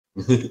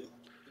Never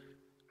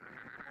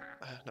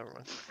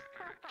mind.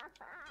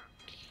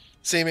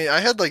 Sammy, I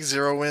had like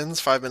 0 wins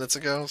 5 minutes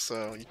ago,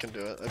 so you can do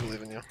it. I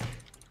believe in you.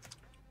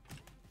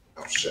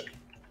 Oh shit.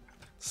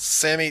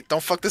 Sammy,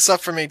 don't fuck this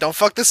up for me. Don't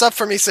fuck this up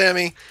for me,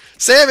 Sammy.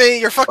 Sammy,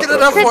 you're fucking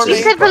it up for me.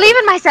 You said believe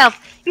in myself.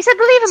 You said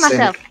believe in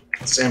myself.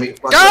 Sammy,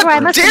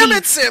 God damn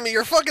it, Sammy!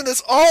 You're fucking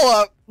this all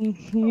up. Fuck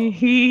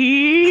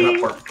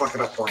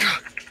it up for me.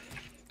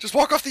 Just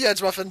walk off the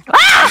edge, Muffin.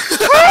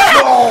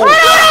 No!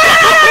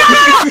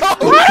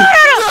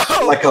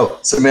 Let go,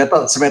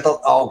 Samantha.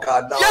 Oh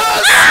God, no!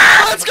 Yes!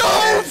 Let's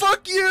go!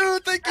 Fuck you!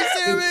 Thank you,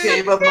 Sammy. You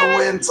gave him the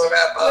win,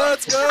 Samantha.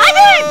 Let's go! I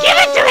didn't give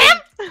it to him.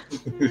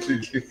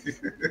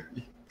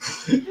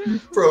 You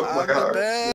broke my heart.